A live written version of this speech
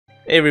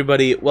Hey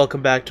everybody,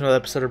 welcome back to another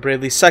episode of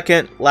Bravely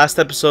Second. Last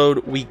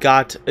episode we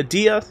got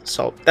Eternia,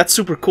 so that's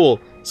super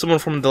cool. Someone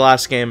from the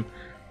last game.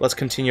 Let's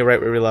continue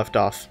right where we left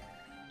off.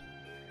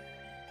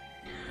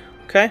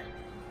 Okay,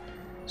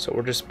 so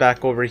we're just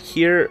back over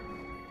here.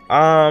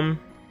 I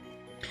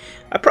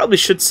probably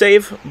should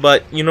save,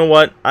 but you know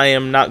what? I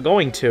am not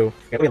going to.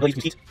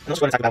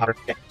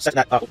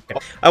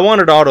 I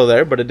wanted auto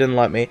there, but it didn't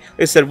let me.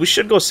 They said we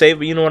should go save,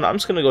 but you know what? I'm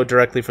just gonna go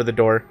directly for the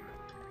door.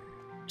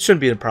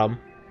 Shouldn't be a problem.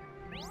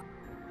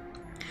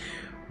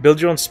 Build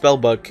your own spell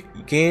book.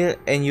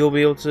 And you'll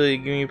be able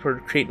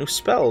to create new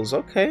spells.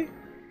 Okay.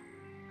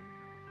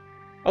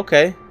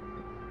 Okay.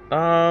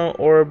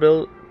 Or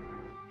build.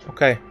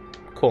 Okay.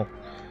 Cool.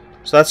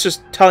 So that's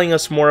just telling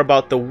us more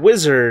about the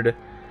wizard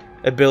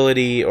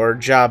ability or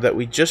job that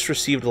we just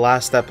received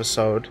last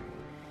episode.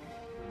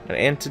 An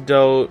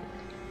antidote.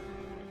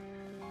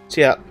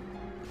 So yeah,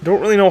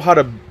 don't really know how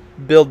to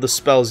build the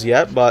spells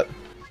yet, but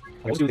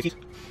which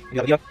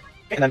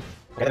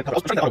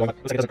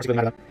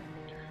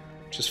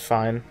is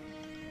fine.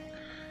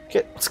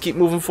 Okay, let's keep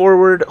moving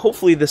forward.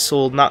 Hopefully this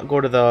will not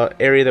go to the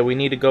area that we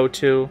need to go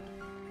to.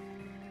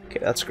 Okay,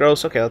 that's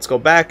gross. Okay, let's go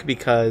back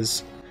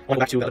because I want to go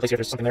back to the other place here.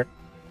 There's something there.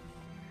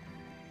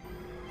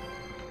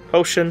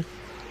 Potion.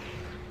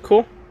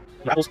 Cool.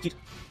 Apples, heat.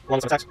 Long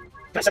attacks. Can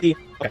I set the...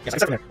 Okay, yes, I set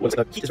them there. What's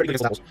the heat is very good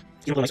against apples.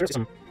 It's a little nicer.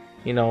 Some,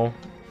 you know,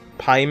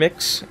 pie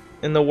mix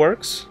in the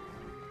works.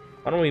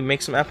 Why don't we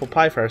make some apple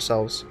pie for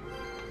ourselves?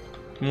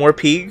 More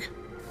pig.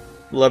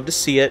 Love to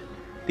see it.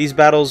 These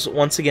battles,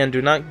 once again,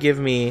 do not give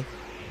me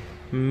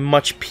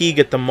much pig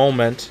at the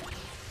moment.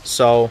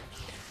 So,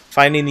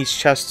 finding these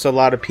chests a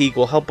lot of pig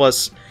will help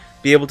us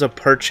be able to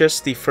purchase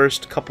the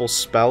first couple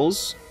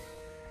spells.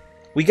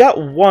 We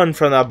got one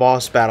from that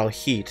boss battle,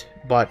 Heat,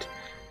 but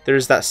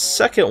there's that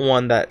second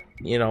one that,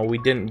 you know, we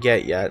didn't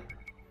get yet.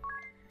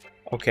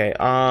 Okay,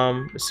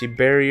 let's see,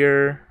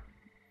 barrier.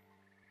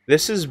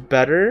 This is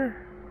better.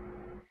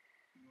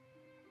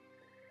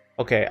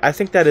 Okay, I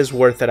think that is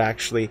worth it,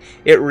 actually.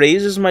 It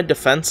raises my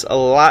defense a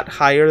lot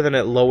higher than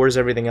it lowers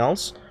everything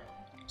else.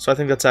 So I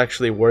think that's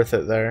actually worth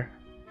it there.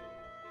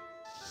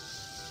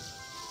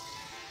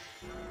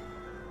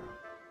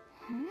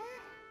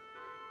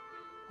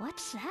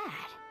 What's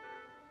that?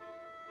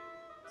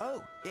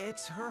 Oh,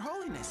 it's Her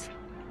Holiness.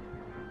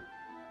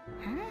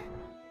 Huh?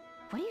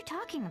 What are you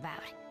talking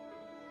about?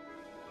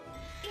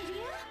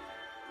 Eternia?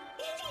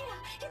 Eternia!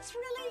 It's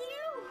really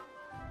you!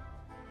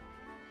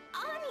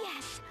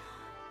 Yes!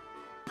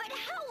 But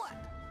how?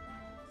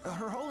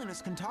 Her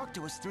Holiness can talk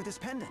to us through this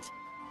pendant.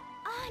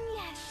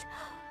 Yes!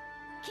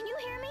 Can you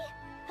hear me?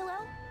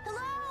 Hello?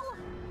 Hello?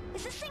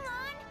 Is this thing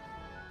on?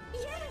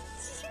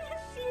 Yes,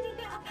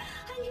 Eternia!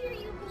 I hear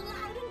you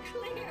loud and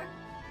clear.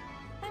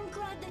 I'm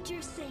glad that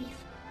you're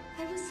safe.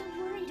 I was so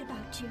worried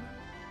about you.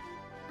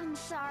 I'm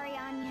sorry,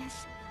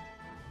 Agnes.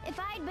 If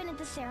I had been at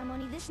the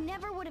ceremony, this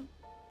never would have...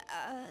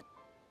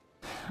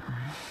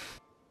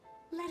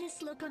 Let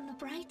us look on the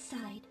bright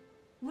side.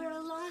 We're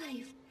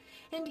alive.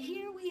 And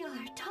here we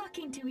are,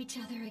 talking to each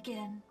other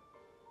again.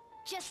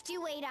 Just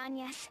you wait,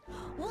 Agnes.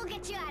 We'll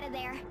get you out of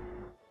there.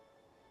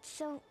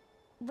 So,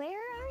 where are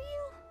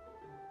you?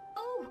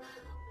 Oh,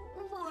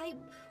 why,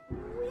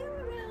 we're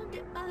around,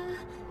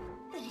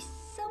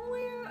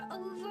 somewhere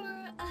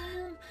over,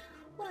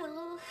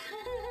 well...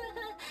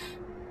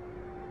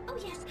 Oh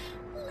yes,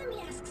 let me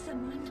ask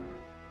someone.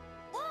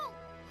 Whoa!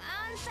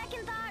 On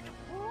second thought,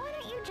 why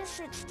don't you just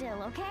sit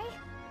still, okay?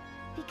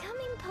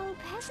 Becoming Pope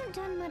hasn't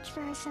done much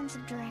for her sense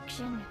of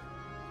direction.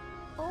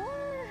 Or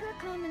her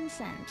common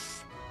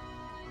sense.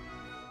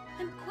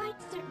 I'm quite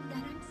certain that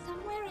I'm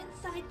somewhere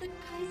inside the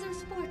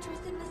Kaiser's fortress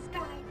in the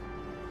sky.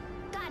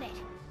 Got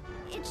it.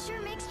 It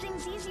sure makes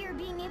things easier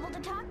being able to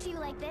talk to you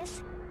like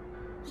this.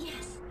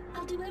 Yes,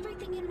 I'll do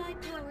everything in my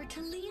power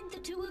to lead the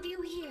two of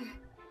you here.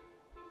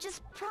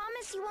 Just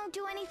promise you won't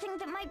do anything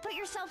that might put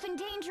yourself in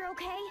danger,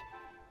 okay?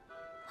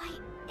 Why,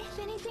 if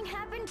anything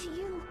happened to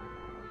you...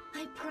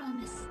 I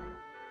promise.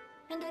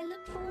 And I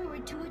look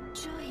forward to a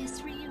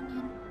joyous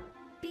reunion.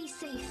 Be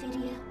safe,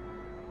 Eternia.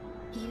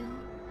 You?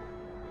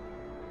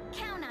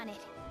 Count on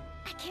it.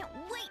 I can't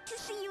wait to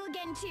see you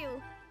again,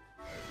 too.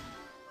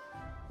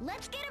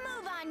 Let's get a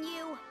move on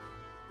you.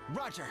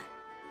 Roger.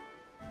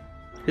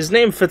 His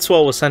name fits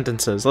well with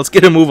sentences. Let's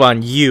get a move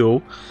on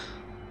you.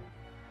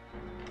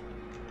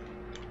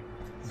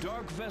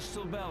 Dark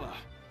Vestal Bella.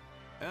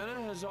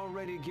 Anna has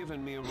already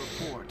given me a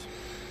report.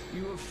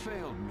 You have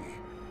failed me.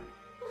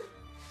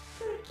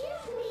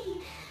 Forgive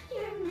me,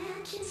 Your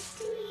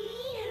Majesty.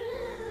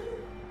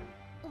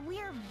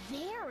 We're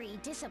very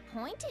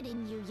disappointed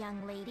in you,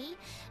 young lady.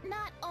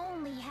 Not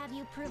only have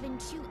you proven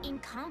too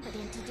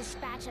incompetent to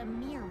dispatch a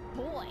mere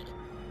boy,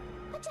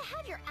 but to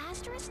have your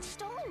asterisk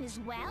stolen as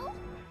well?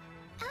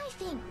 I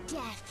think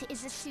death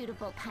is a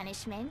suitable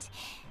punishment.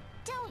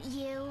 Don't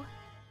you?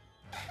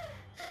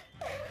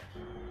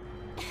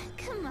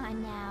 Come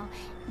on now.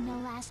 No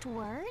last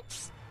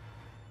words?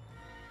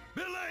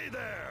 Belay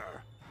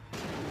there!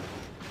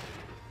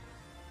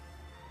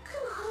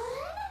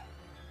 God?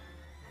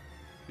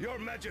 Your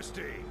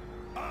Majesty,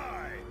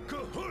 I,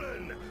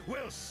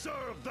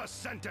 serve the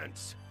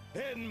sentence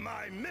in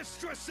my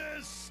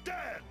mistress's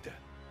stead.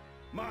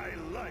 My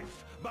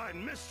life my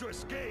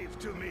mistress gave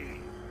to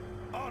me.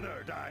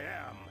 Honored I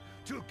am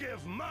to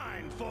give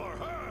mine for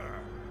her.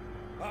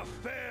 A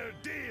fair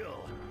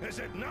deal, is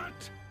it not?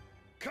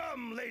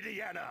 Come,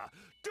 Lady Anna,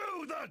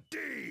 do the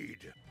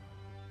deed!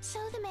 So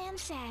the man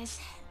says,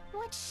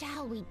 what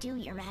shall we do,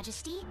 Your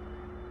Majesty?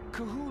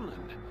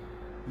 Cahulan,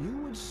 you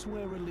would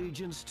swear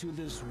allegiance to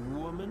this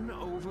woman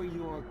over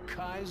your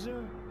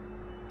Kaiser?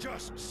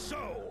 Just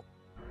so!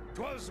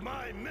 'Twas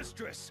my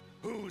mistress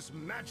whose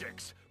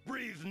magics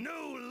breathe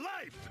new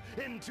life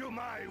into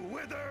my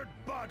withered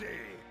body.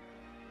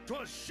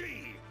 'Twas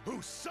she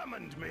who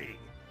summoned me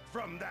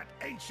from that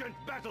ancient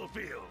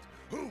battlefield,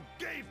 who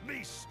gave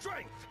me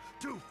strength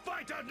to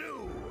fight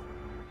anew.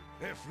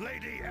 If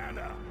Lady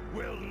Anna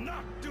will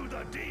not do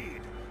the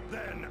deed,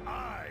 then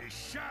I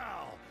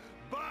shall,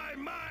 by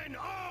mine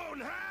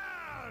own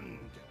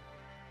hand!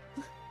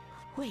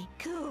 Wait,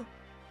 Ku.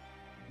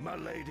 My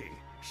lady,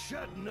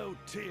 shed no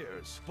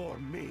tears for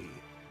me.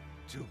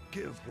 To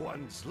give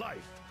one's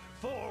life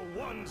for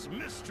one's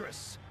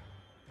mistress.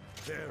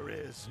 There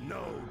is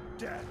no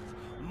death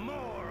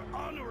more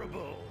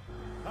honorable.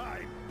 I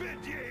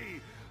bid ye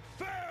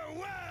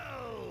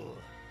farewell!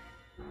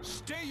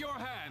 Stay your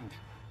hand!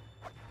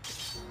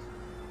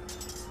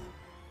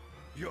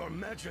 Your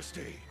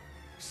Majesty,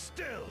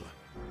 still,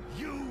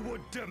 you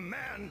would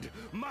demand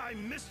my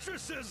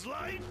mistress's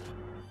life?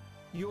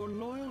 Your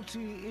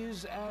loyalty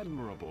is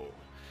admirable.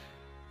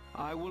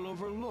 I will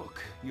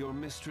overlook your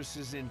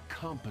mistress's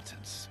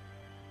incompetence.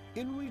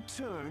 In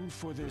return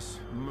for this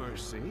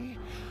mercy,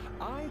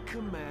 I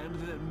command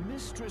that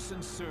mistress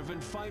and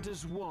servant fight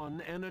as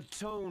one and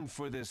atone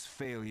for this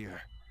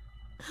failure.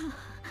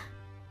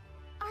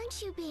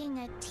 Aren't you being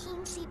a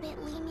teensy bit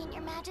lenient,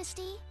 Your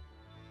Majesty?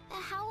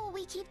 How will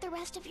we keep the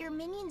rest of your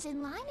minions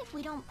in line if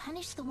we don't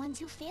punish the ones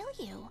who fail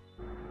you?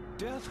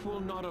 Death will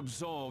not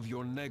absolve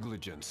your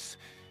negligence.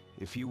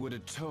 If you would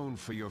atone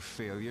for your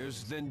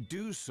failures, then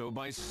do so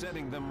by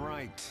setting them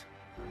right.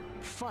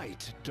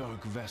 Fight,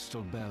 Dark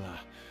Vestal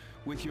Bella,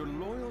 with your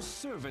loyal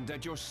servant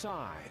at your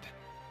side.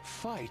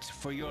 Fight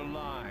for your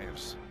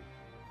lives.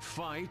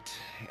 Fight,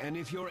 and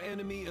if your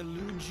enemy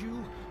eludes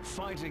you,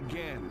 fight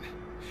again.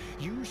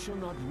 You shall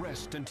not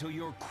rest until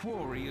your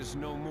quarry is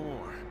no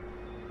more.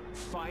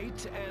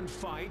 Fight, and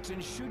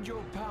should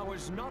your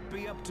powers not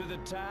be up to the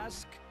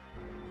task,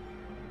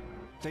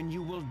 then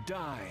you will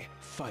die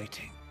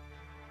fighting.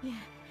 Yeah.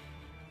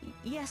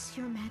 Yes,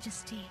 Your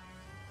Majesty.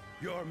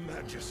 Your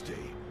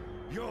Majesty,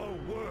 your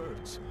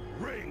words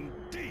ring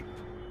deep.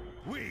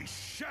 We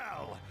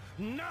shall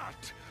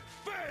not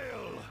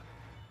fail!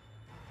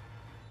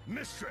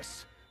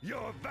 Mistress,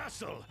 your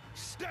vassal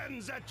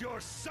stands at your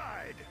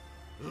side.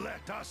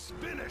 Let us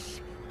finish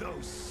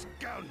those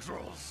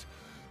scoundrels.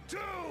 To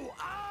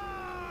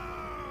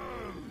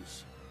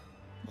arms!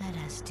 Let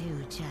us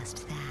do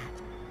just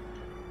that.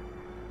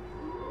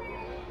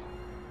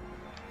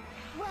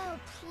 Well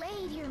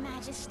played, Your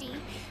Majesty.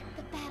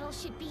 The battle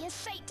should be a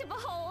sight to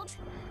behold.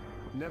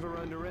 Never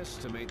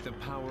underestimate the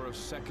power of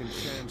second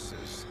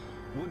chances.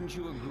 Wouldn't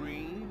you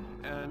agree,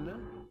 Anna?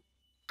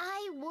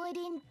 I would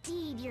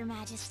indeed, Your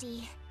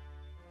Majesty.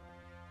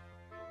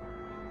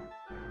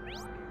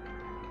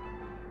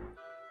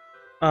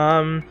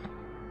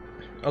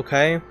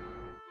 Okay.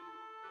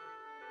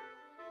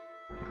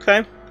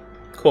 Okay.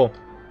 Cool.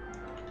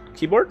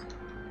 Keyboard?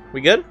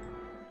 We good?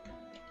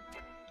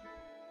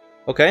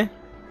 Okay.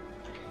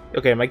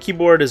 Okay, my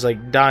keyboard is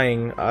like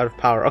dying out of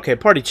power. Okay,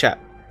 party chat.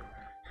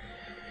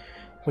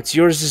 What's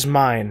yours is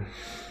mine.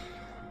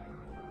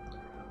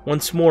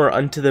 Once more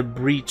unto the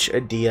breach,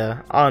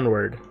 Adia.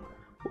 Onward.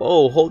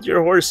 Whoa, hold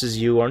your horses,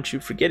 you. Aren't you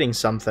forgetting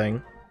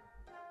something?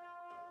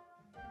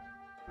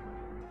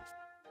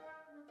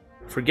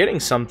 Forgetting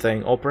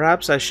something? Oh,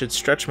 perhaps I should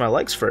stretch my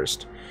legs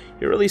first.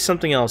 You're really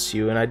something else,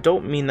 you, and I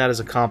don't mean that as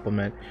a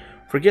compliment.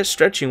 Forget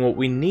stretching. What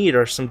we need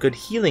are some good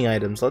healing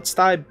items. Let's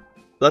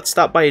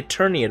stop by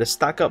Eternia to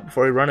stock up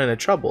before we run into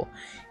trouble.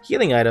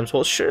 Healing items?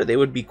 Well, sure, they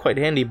would be quite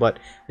handy, but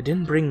I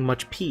didn't bring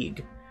much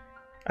peeg.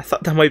 I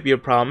thought that might be a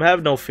problem.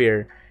 Have no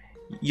fear.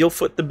 You'll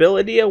foot the bill,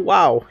 Adia?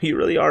 Wow, you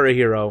really are a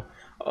hero.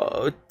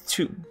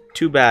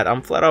 Too bad.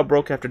 I'm flat out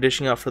broke after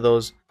dishing out for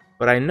those,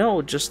 but I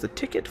know just the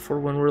ticket for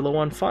when we're low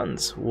on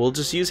funds. We'll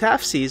just use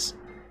half-seas.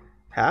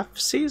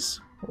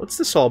 Half-seas? What's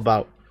this all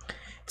about?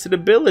 It's an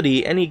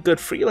ability any good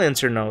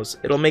freelancer knows.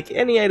 It'll make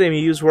any item you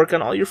use work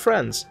on all your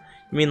friends.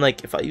 You mean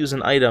like if I use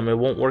an item, it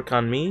won't work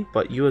on me,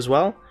 but you as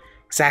well?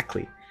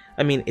 Exactly.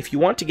 I mean, if you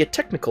want to get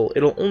technical,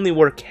 it'll only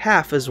work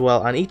half as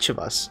well on each of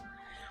us.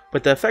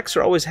 But the effects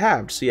are always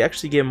halved, so you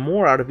actually get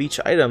more out of each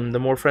item the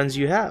more friends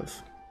you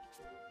have.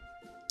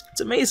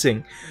 It's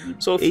amazing.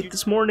 So if 8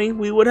 this morning,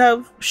 we would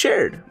have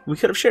shared. We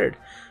could have shared.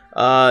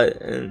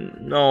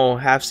 No,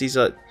 half-seas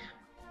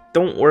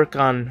don't work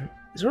on...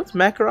 Is it with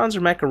macarons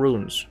or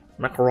macaroons?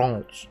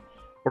 Macarons.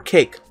 Or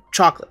cake.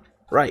 Chocolate.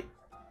 Right.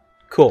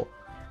 Cool.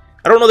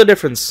 I don't know the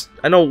difference.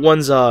 I know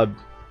one's a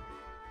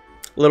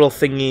little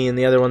thingy and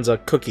the other one's a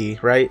cookie,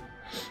 right?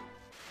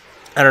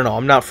 I I don't know,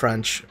 I'm not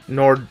French,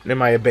 nor am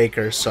I a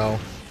baker, so...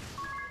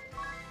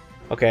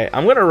 Okay,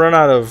 I'm gonna run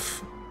out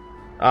of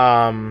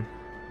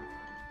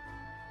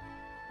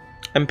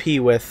MP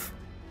with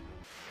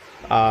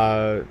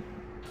I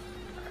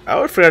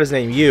would forget his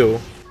name, you.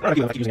 I don't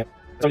know if I keep using it.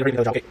 That's only the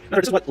other job. Okay,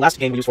 remember, this is what last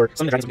game we used for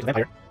some of the dragons to beat the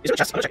vampire. Is there a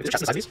chest? I'm gonna check. Is there a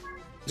chest inside these? Is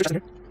there a chest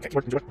in here? Okay,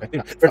 keyboard, keyboard. Okay, maybe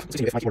not. Fair enough.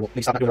 16 if my keyboard will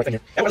maybe stop not doing the right thing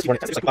here. Hey, what else do you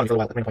want? It's like for a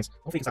while, like random points.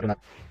 Hopefully you can stop doing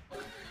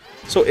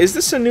that. So is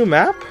this a new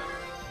map?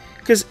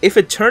 Because if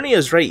Eternia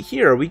is right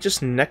here, are we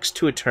just next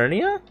to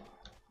Eternia?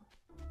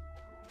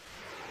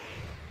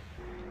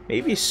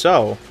 Maybe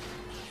so.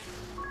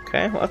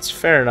 Okay, well that's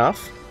fair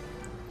enough.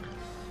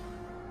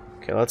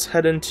 Okay, let's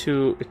head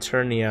into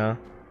Eternia.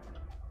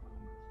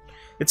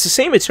 It's the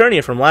same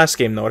Eternia from last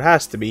game, though. It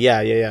has to be.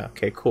 Yeah.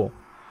 Okay, cool.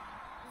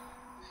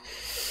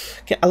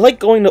 Okay, I like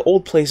going to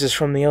old places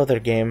from the other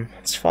game.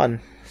 It's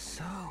fun.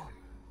 So,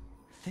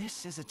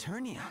 this is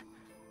Eternia.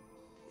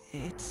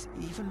 It's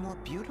even more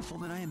beautiful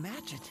than I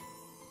imagined.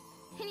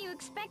 Can you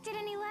expect it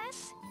any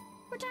less?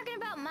 We're talking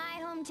about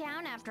my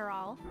hometown, after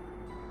all.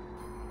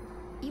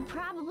 You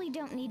probably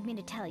don't need me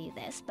to tell you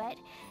this, but...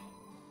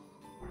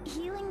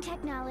 healing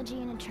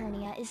technology in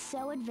Eternia is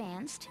so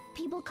advanced,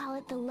 people call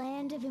it the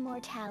Land of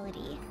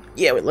Immortality.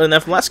 Yeah, we learned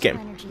that from last game.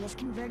 Energy is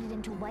converted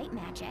into white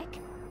magic.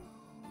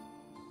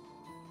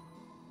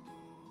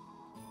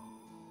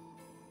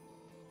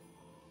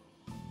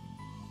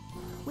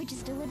 Which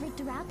is delivered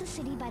throughout the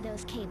city by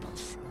those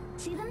cables.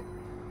 See them?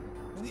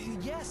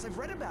 Yes, I've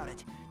read about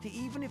it.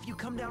 Even if you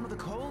come down with a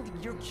cold,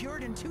 you're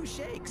cured in 2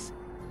 shakes.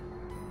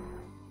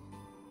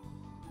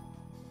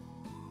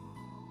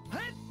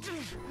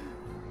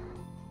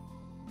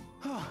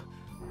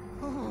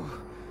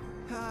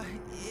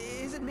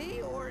 Is it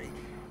me, or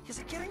is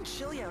it getting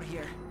chilly out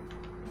here?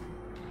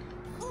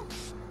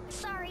 Oops,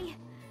 sorry.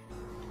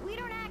 We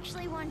don't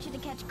actually want you to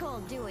catch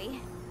cold, do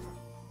we?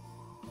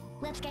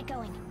 Let's get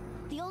going.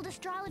 The old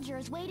astrologer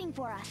is waiting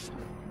for us.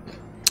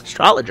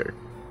 Astrologer?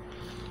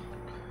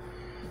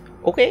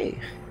 Okay.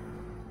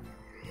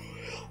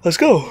 Let's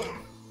go.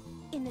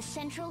 In the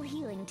central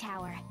healing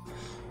tower.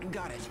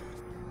 Got it.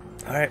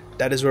 Alright,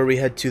 that is where we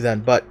head to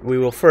then, but we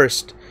will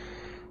first...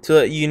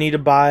 you need to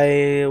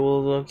buy...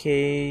 well,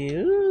 okay.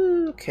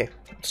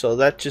 So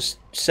that's just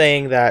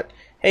saying that,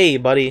 hey,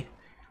 buddy,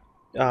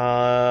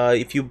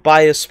 if you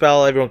buy a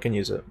spell, everyone can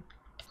use it.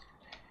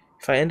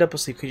 If I end up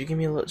asleep, could you give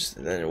me a little...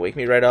 just then wake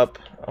me right up?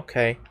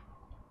 Okay.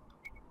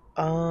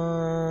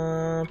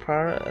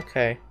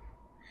 Okay.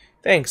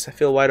 Thanks, I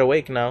feel wide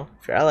awake now.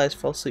 If your allies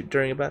fell asleep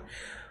during a battle...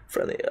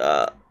 friendly,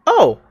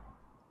 oh!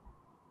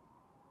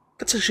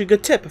 That's actually a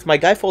good tip. If my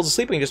guy falls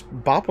asleep, we can just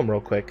bop him real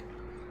quick.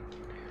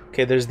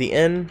 Okay, there's the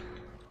inn.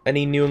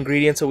 Any new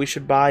ingredients that we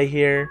should buy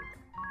here?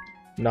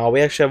 No, we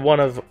actually have one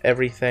of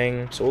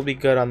everything, so we'll be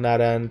good on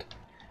that end.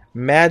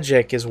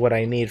 Magic is what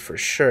I need for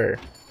sure.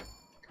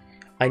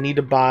 I need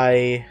to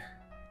buy...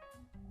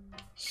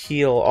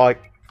 heal. Oh, I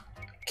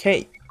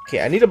can't...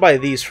 okay, I need to buy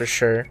these for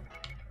sure.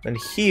 Then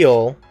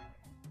heal.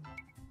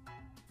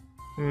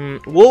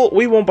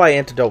 We won't buy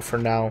antidote for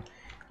now.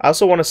 I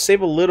also want to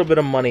save a little bit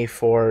of money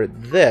for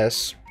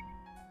this.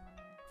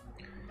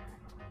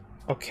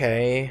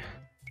 Okay.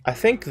 I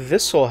think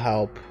this will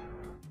help.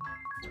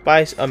 Let's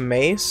buy a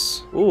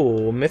mace.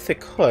 Ooh,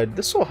 mythic hood.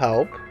 This will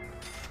help.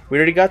 We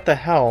already got the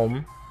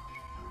helm.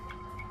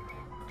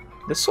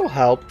 This will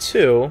help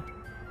too.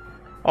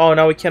 Oh,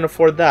 now we can't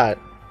afford that.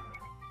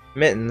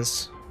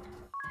 Mittens.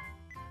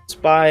 Let's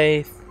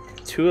buy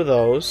 2 of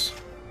those.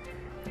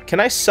 Can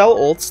I sell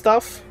old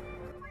stuff?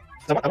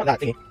 I want that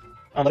thingy.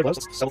 Leather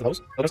gloves. Let's sell those.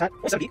 What was that?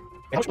 170. Wait,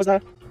 how much was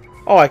that?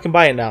 Oh, I can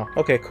buy it now.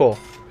 Okay, cool.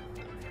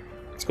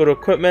 Let's go to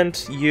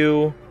equipment.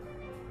 You.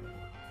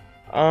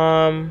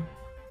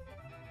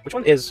 Which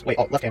one is... wait,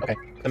 oh, left hand. Okay.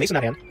 The mace in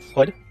that hand.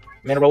 Hood.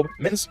 Mana robe.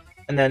 Mittens.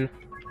 And then...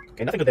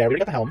 okay, nothing good there. We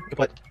already got the helm. We can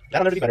put that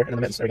on there to be better. And then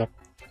the mittens. There we go.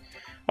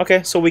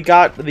 Okay, so we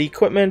got the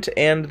equipment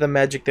and the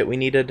magic that we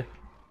needed.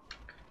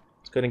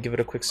 Let's go ahead and give it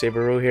a quick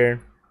saberoo here.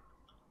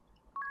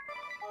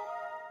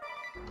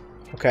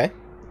 Okay.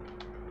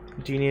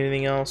 Do you need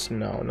anything else?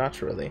 No,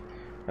 not really.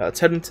 Let's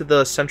head into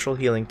the central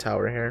healing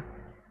tower here.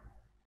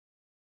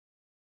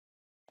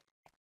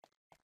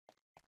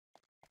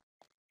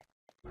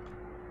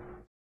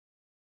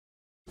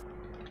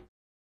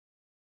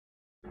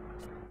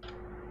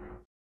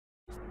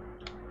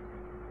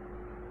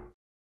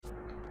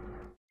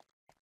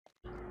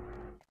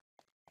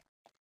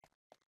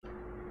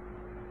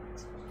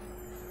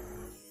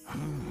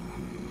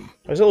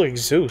 Why does it look like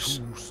Zeus?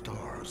 2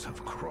 stars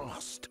have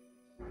crossed,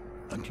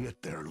 and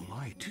yet their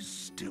light is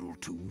still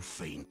too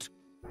faint.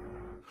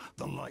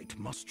 The light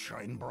must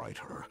shine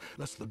brighter,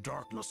 lest the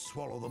darkness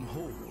swallow them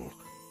whole.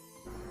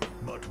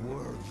 But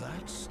were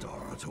that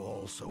star to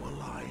also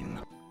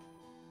align?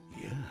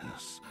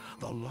 Yes,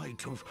 the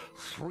light of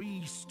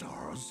 3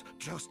 stars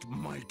just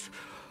might...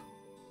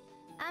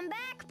 I'm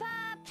back,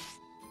 Pops!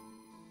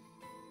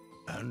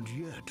 And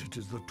yet it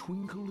is the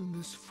twinkle in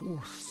this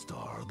 4th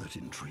star that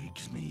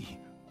intrigues me.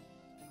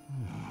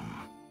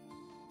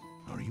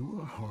 Are you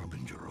a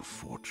harbinger of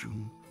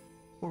fortune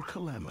or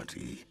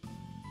calamity?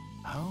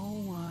 How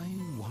I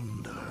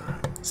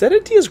wonder. Is that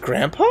Etia's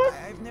grandpa?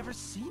 I've never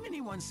seen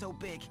anyone so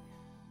big.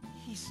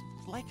 He's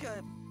like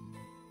a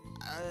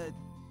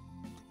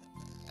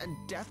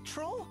death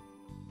troll?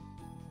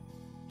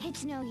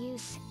 It's no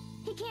use.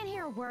 He can't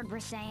hear a word we're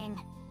saying.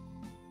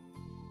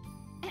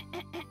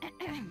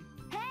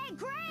 Hey,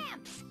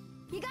 Gramps!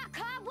 You got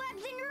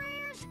cobwebs in your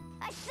ears?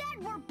 I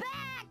said we're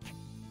back!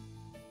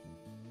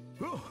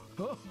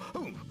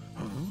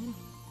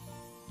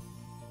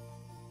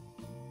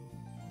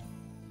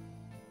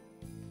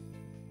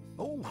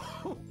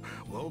 Oh,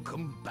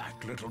 welcome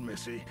back, little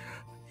missy.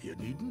 You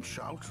needn't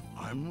shout.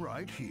 I'm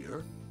right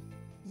here.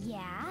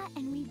 Yeah,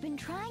 and we've been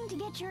trying to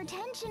get your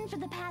attention for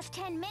the past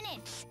 10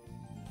 minutes.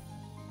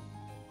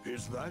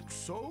 Is that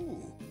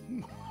so?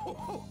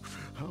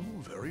 How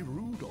very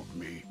rude of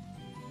me.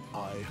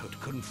 I had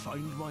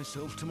confined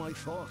myself to my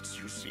thoughts,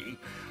 you see,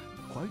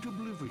 quite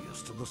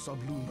oblivious to the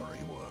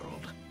sublunary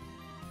world.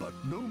 But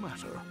no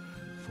matter,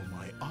 for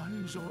my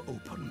eyes are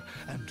open,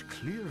 and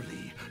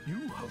clearly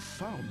you have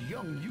found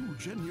young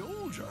Eugen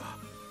Yolja.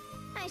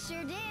 I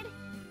sure did.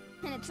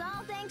 And it's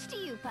all thanks to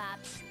you,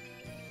 Pops.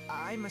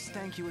 I must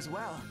thank you as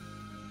well.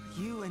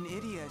 You and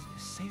Idia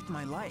saved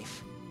my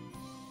life.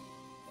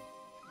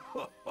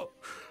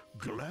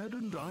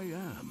 Gladdened I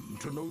am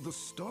to know the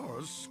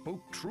stars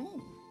spoke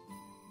true.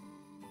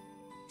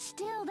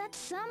 Still, that's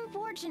some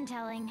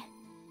fortune-telling.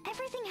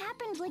 Everything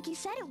happened like you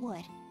said it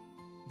would.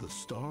 The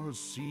stars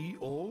see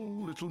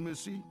all, little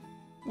missy?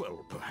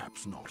 Well,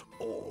 perhaps not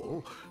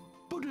all,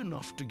 but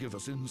enough to give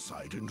us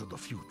insight into the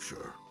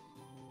future.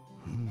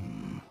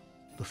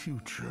 The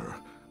future.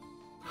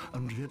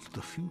 And yet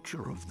the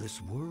future of this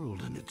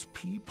world and its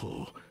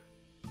people.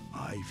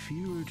 I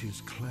fear it is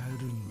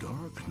clad in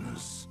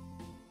darkness.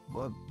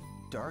 What,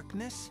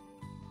 darkness?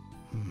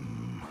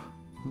 The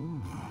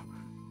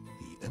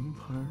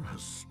Empire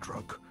has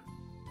struck.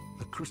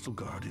 The Crystal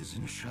Guard is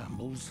in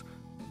shambles,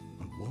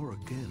 and war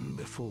again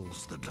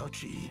befalls the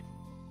Duchy.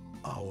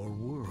 Our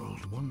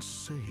world, once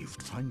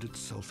saved, finds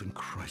itself in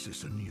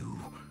crisis anew.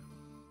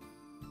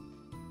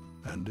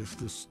 And if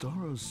the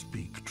stars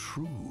speak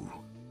true,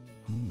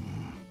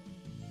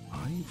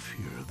 I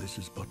fear this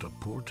is but a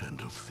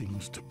portent of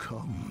things to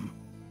come.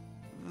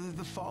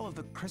 The fall of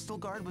the Crystal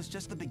Guard was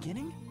just the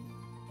beginning?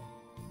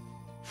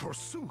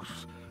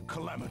 Forsooth,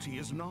 calamity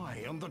is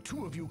nigh, and the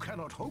two of you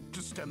cannot hope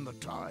to stem the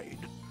tide.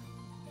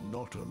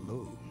 Not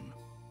alone.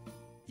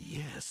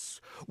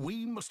 Yes,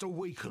 we must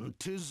awaken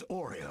Tis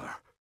Aurier.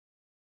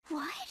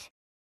 What?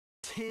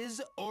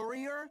 Tis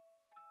Aurier?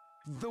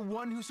 The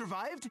one who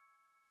survived?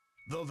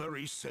 The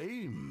very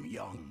same,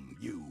 young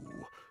you.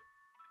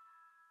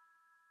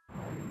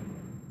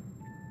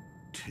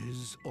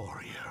 Tis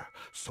Aurier,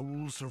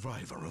 sole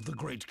survivor of the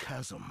Great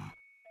Chasm.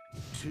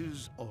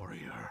 Tis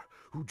Aurier,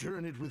 who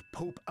journeyed with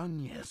Pope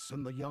Agnes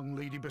and the young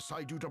lady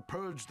beside you to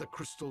purge the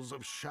crystals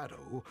of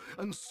shadow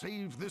and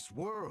save this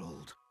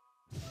world.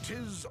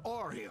 'Tis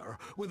Aurier,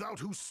 without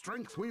whose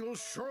strength we will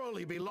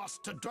surely be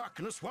lost to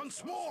darkness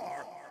once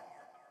more!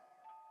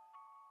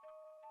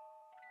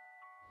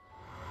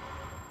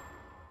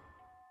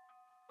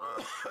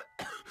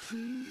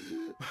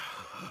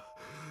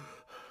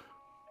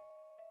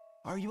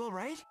 Are you all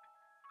right?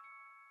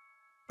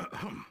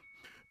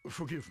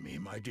 Forgive me,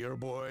 my dear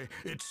boy.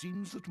 It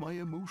seems that my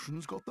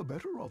emotions got the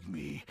better of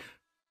me.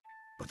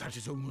 But that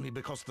is only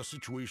because the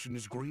situation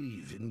is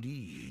grave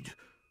indeed.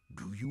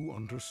 Do you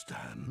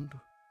understand?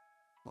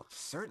 Well,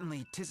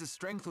 certainly Tiz's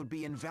strength would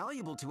be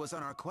invaluable to us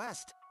on our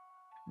quest.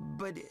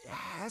 But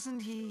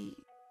hasn't he...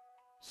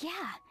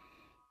 Yeah.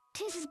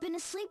 Tiz has been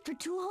asleep for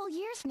 2 whole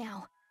years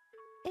now.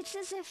 It's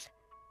as if...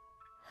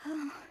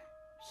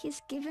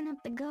 he's given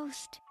up the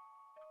ghost.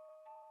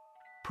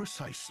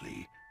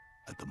 Precisely.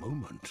 At the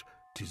moment,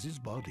 Tiz's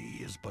body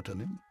is but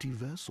an empty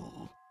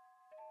vessel.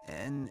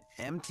 An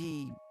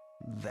empty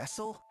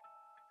vessel?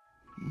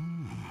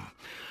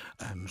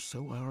 And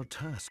so our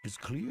task is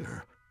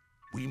clear.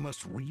 We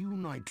must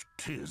reunite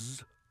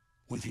Tiz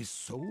with his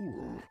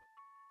soul.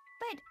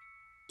 But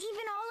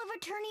even all of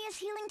Eternia's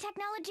healing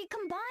technology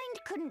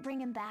combined couldn't bring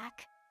him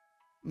back.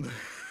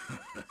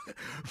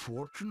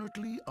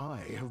 Fortunately, I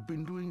have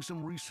been doing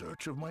some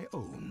research of my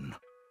own.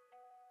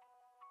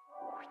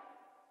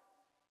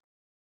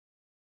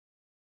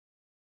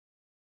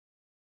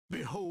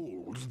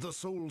 Behold the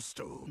Soul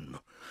Stone.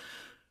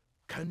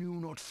 Can you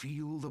not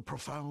feel the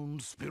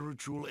profound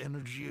spiritual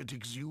energy it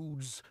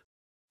exudes?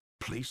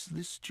 Place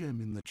this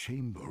gem in the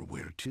chamber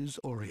where Tis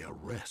Aurier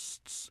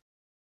rests,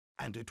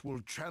 and it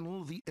will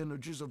channel the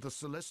energies of the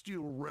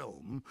celestial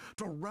realm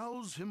to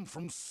rouse him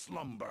from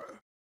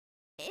slumber.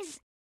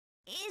 Is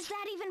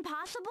that even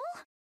possible?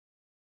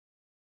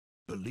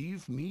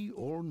 Believe me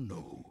or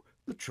no,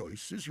 the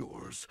choice is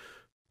yours.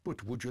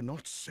 But would you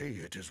not say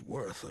it is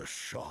worth a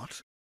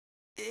shot?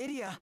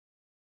 Idia!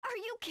 Are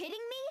you kidding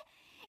me?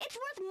 It's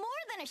worth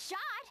more than a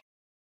shot!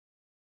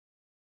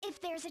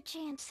 If there's a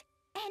chance,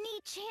 any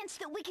chance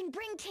that we can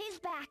bring Tiz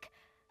back,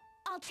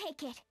 I'll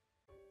take it.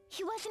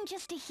 He wasn't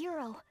just a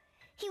hero.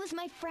 He was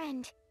my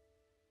friend.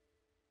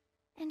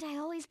 And I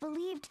always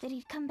believed that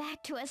he'd come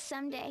back to us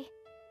someday.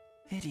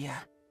 Idia.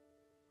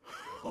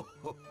 Ho,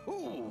 ho,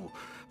 ho.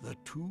 The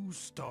two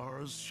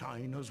stars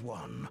shine as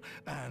one,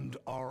 and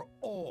are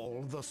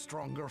all the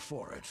stronger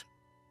for it.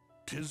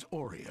 'Tis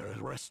Aurea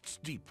rests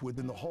deep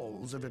within the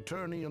halls of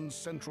Eternian's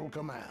Central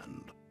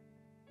Command.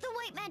 The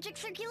White Magic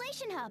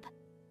Circulation Hub.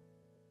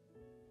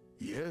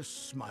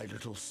 Yes, my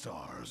little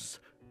stars.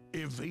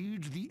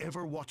 Evade the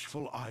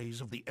ever-watchful eyes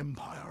of the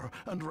Empire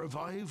and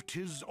revive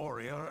 'Tis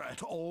Aurea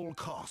at all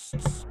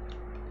costs.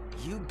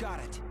 You got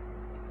it.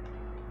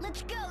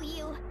 Let's go,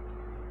 you.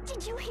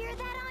 Did you hear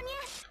that,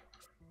 Agnes?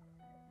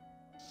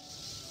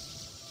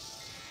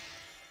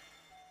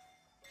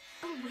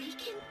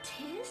 Awaken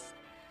Tiz?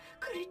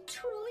 Could it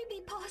truly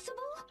be possible?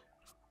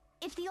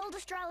 If the old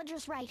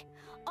astrologer's right,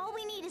 all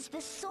we need is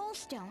this soul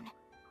stone.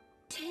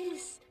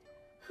 Tiz,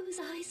 whose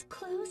eyes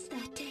closed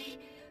that day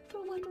for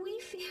what we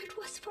feared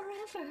was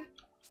forever.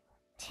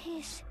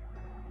 Tiz,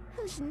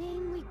 whose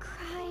name we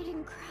cried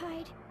and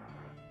cried.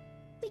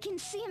 We can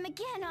see him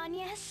again,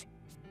 Agnes.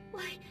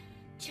 Why,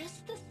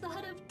 just the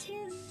thought of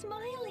Tiz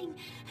smiling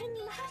and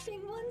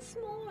laughing once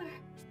more.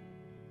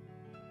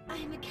 I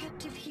am a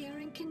captive here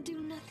and can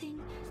do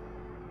nothing.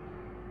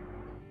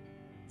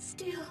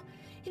 Still,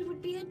 it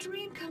would be a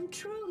dream come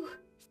true.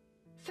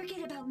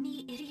 Forget about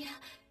me, Idia.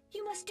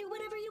 You must do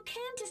whatever you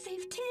can to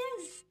save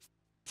Tiz.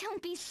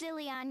 Don't be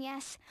silly,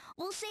 Agnes.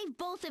 We'll save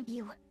both of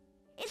you.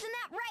 Isn't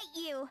that right,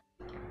 you?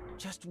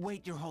 Just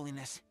wait, Your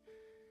Holiness.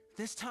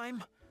 This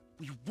time,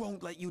 we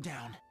won't let you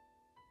down.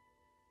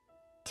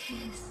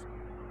 Tiz.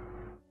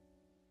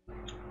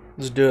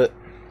 Let's do it.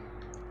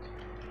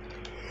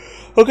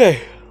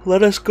 Okay,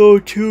 let us go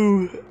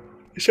to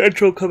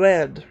Central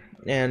Command.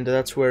 And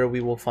that's where we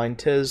will find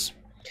Tiz.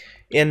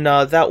 In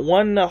that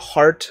one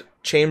heart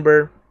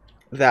chamber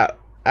that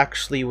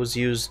actually was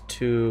used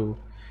to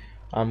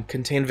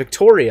contain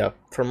Victoria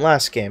from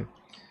last game,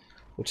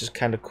 which is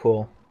kind of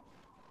cool.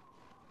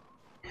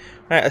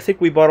 Alright, I think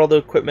we bought all the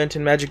equipment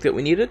and magic that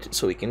we needed,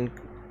 so we can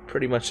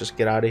pretty much just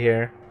get out of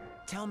here.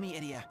 Tell me,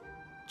 Idia,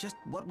 just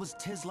what was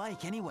Tiz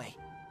like anyway?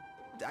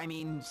 I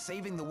mean,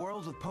 saving the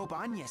world with Pope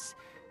Agnes.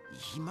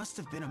 He must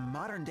have been a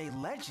modern-day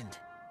legend.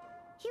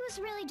 He was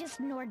really just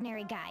an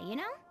ordinary guy, you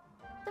know?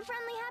 The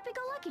friendly,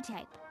 happy-go-lucky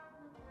type.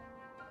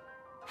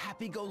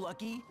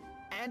 Happy-go-lucky?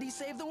 And he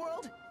saved the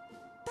world?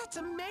 That's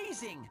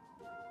amazing!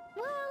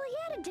 Well, he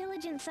had a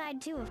diligent side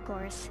too, of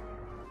course.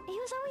 He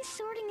was always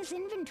sorting his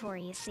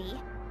inventory, you see.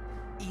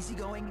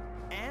 Easygoing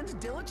and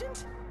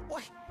diligent?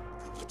 Why,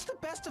 it's the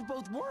best of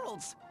both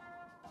worlds!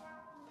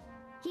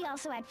 He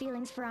also had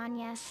feelings for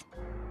Agnes,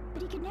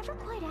 but he could never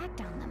quite act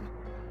on them.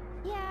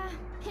 Yeah,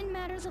 in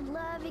matters of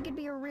love, he could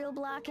be a real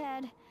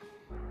blockhead.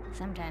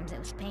 Sometimes it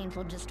was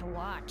painful just to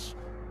watch.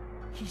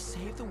 He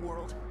saved the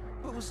world,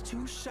 but was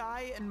too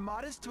shy and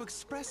modest to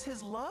express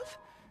his love?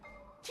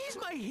 He's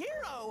my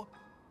hero!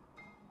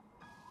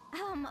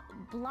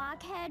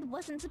 Blockhead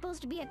wasn't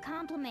supposed to be a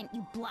compliment,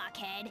 you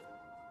blockhead.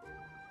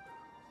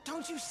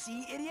 Don't you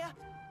see, Idia?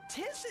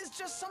 Tiz is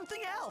just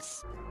something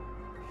else!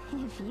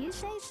 If you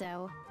say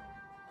so.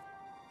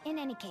 In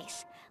any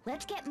case,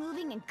 let's get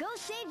moving and go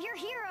save your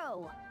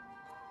hero!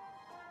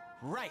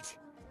 Right.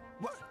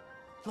 What?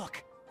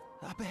 Look,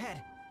 up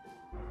ahead.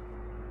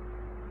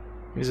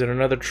 Is it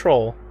another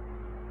troll?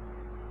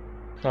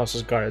 No, it's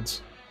just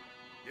guards.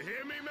 You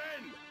hear me,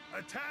 men?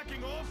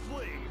 Attacking or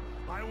fleeing,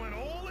 I want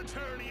all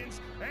Eternians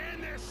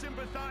and their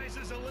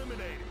sympathizers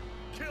eliminated.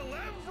 Kill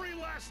every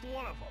last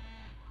one of them.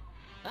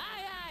 Aye,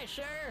 aye,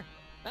 sir.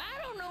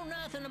 I don't know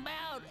nothing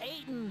about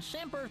eating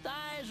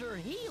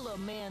sympathizer Gila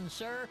men,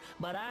 sir,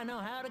 but I know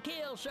how to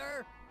kill,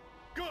 sir.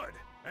 Good.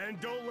 And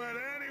don't let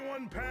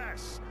anyone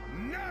pass.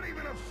 Not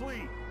even a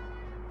flea.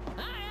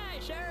 Aye, aye,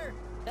 sir.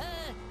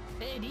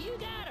 Do you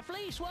got a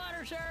flea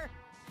swatter, sir?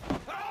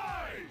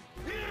 Aye!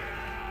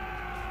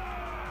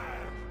 Yeah!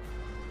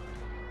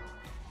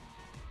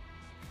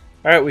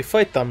 Alright, we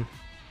fight them.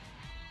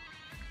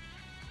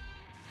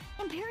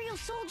 Imperial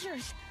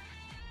soldiers!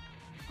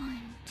 1,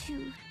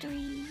 2,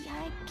 3,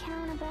 I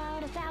count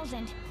about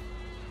 1,000.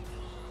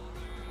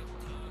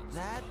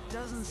 That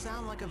doesn't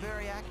sound like a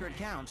very accurate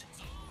count.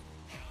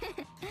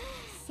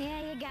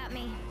 Yeah, you got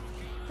me.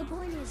 The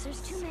point is,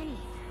 there's too many.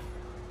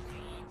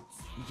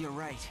 You're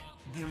right.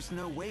 There's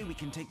no way we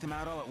can take them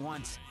out all at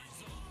once.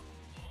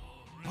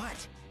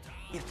 But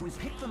if we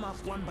pick them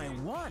off one by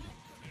one,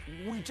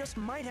 we just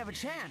might have a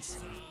chance.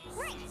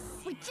 Right!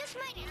 We just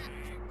might...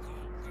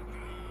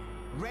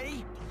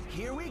 Ready?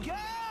 Here we go!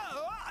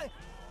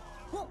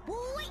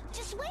 Wait,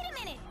 just wait a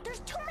minute!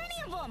 There's too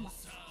many of them!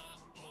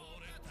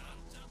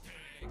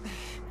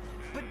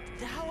 But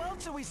how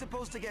else are we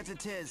supposed to get to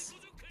Tiz?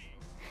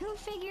 Who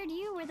figured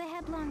you were the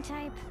headlong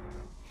type?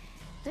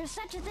 There's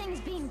such a thing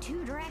as being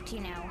too direct,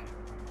 you know.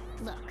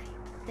 Look,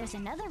 there's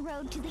another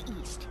road to the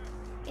east.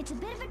 It's a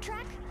bit of a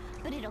trek,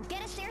 but it'll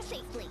get us there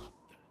safely.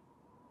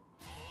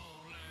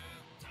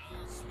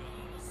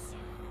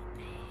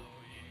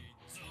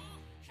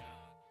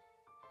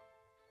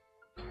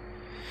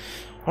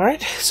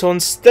 Alright, so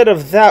instead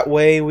of that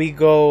way, we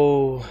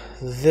go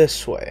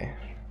this way.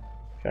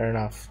 Fair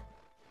enough.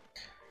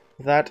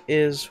 That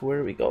is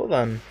where we go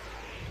then.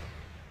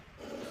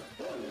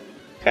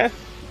 Okay.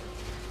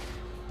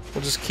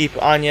 We'll just keep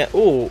Anya.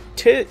 Ooh,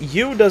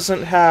 Yu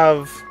doesn't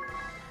have...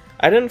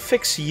 I didn't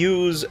fix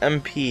Yu's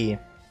MP.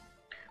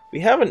 We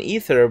have an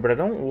ether, but I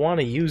don't want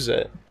to use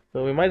it.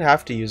 But we might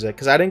have to use it,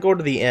 because I didn't go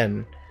to the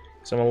inn.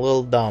 So I'm a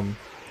little dumb.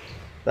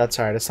 That's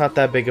alright, it's not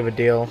that big of a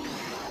deal.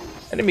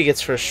 Enemy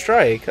gets first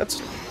strike.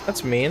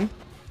 That's mean.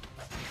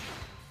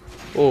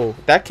 Ooh,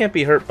 that can't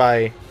be hurt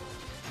by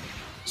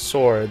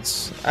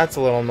swords. That's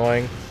a little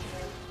annoying.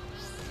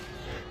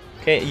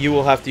 Okay, you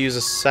will have to use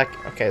a sec.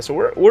 Okay, so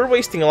we're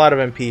wasting a lot of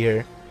MP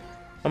here.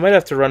 I might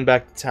have to run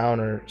back to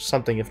town or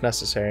something if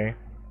necessary.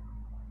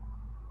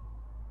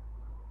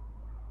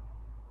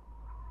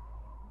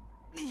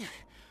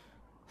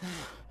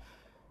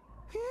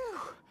 Phew,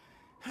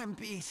 I'm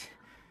beat.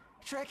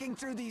 Trekking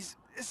through these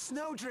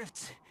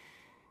snowdrifts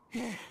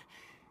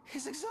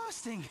is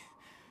exhausting.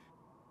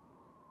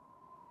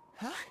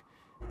 Huh?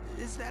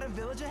 Is that a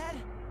village ahead?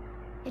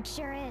 It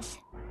sure is.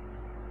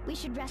 We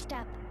should rest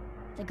up.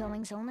 The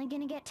going's only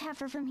gonna get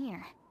tougher from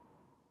here.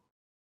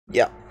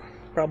 Yeah,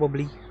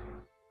 probably.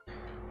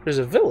 There's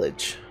a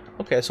village.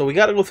 Okay, so we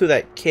gotta go through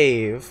that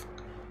cave.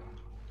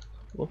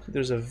 Look,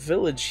 there's a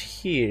village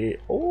here.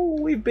 Oh,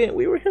 we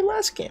were here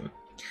last game.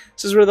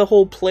 This is where the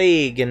whole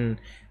plague, and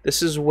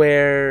this is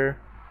where...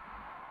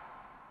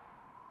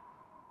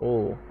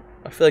 Oh,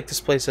 I feel like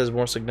this place has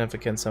more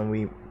significance than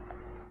we...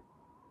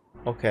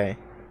 Okay.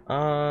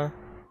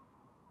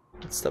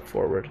 Let's step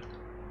forward.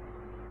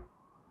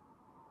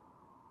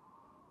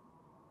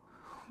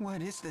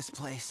 What is this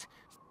place?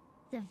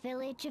 The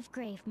village of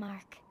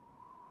Gravemark.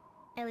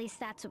 At least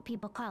that's what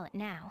people call it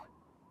now.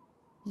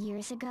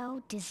 Years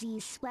ago,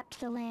 disease swept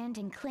the land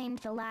and claimed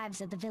the lives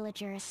of the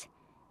villagers.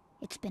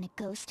 It's been a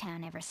ghost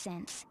town ever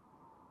since.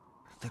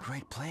 The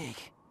Great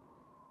Plague.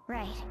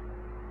 Right.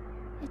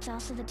 It's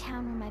also the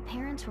town where my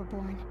parents were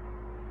born.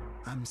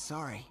 I'm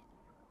sorry.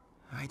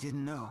 I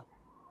didn't know.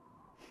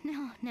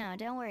 No,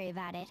 don't worry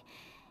about it.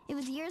 It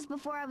was years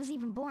before I was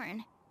even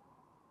born.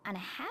 On a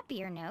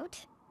happier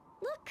note,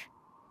 look,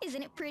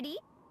 isn't it pretty?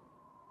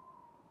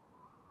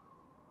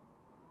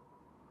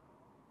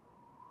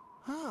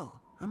 Oh,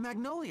 a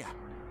magnolia.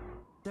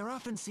 They're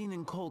often seen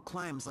in cold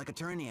climes like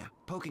Eternia,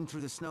 poking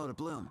through the snow to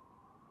bloom.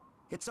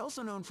 It's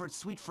also known for its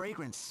sweet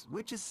fragrance,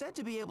 which is said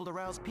to be able to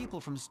rouse people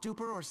from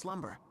stupor or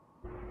slumber.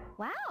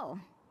 Wow,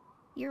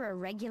 you're a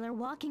regular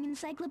walking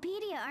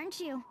encyclopedia, aren't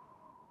you?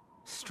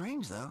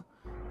 Strange, though.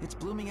 It's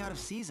blooming out of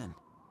season.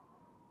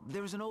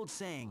 There's an old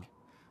saying,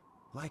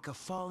 like a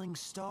falling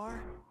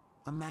star,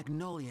 a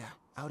magnolia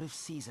out of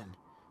season.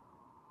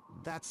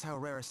 That's how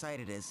rare a sight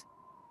it is.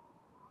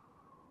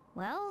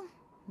 Well,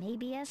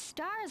 maybe a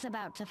star's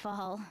about to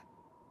fall.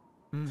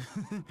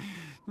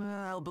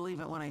 I'll believe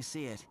it when I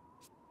see it.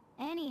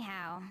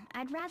 Anyhow,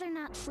 I'd rather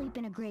not sleep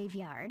in a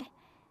graveyard.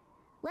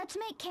 Let's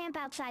make camp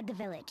outside the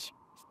village.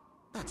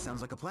 That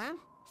sounds like a plan.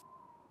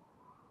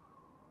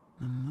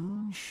 The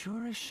moon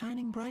sure is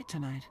shining bright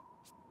tonight.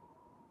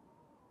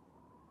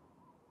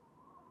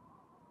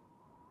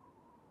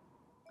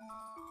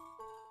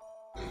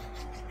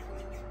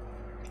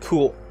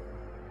 Cool.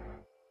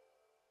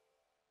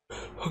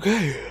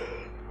 Okay.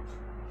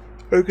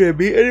 Are we gonna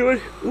meet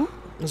anyone? Ooh.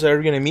 Are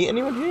we gonna meet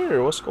anyone here,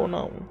 or what's going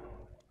on?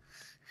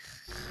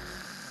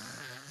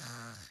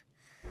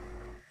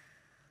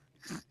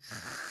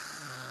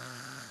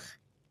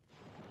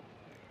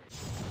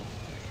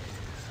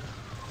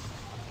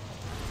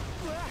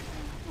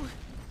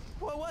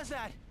 What was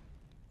that?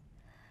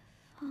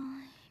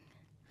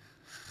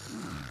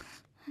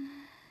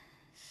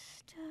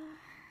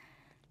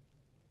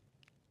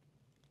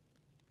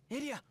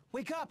 Idia,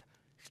 wake up!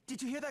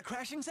 Did you hear that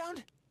crashing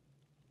sound?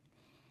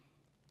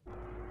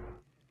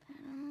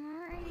 I'm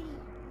already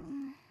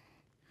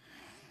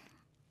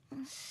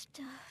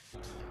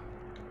stuffed.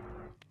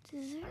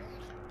 Dessert?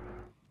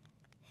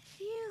 If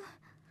you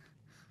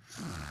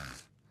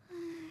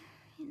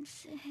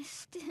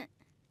insist.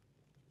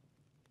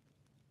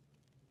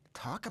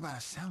 Talk about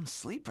a sound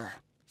sleeper.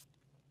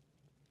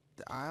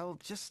 I'll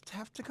just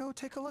have to go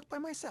take a look by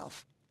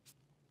myself.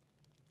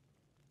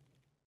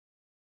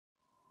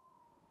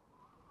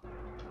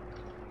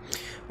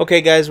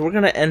 Okay guys, we're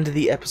gonna end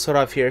the episode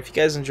off here. If you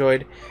guys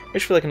enjoyed,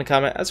 make sure to like and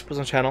comment, as well as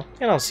on the channel,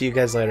 and I'll see you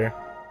guys later.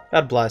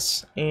 God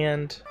bless,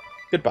 and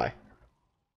goodbye.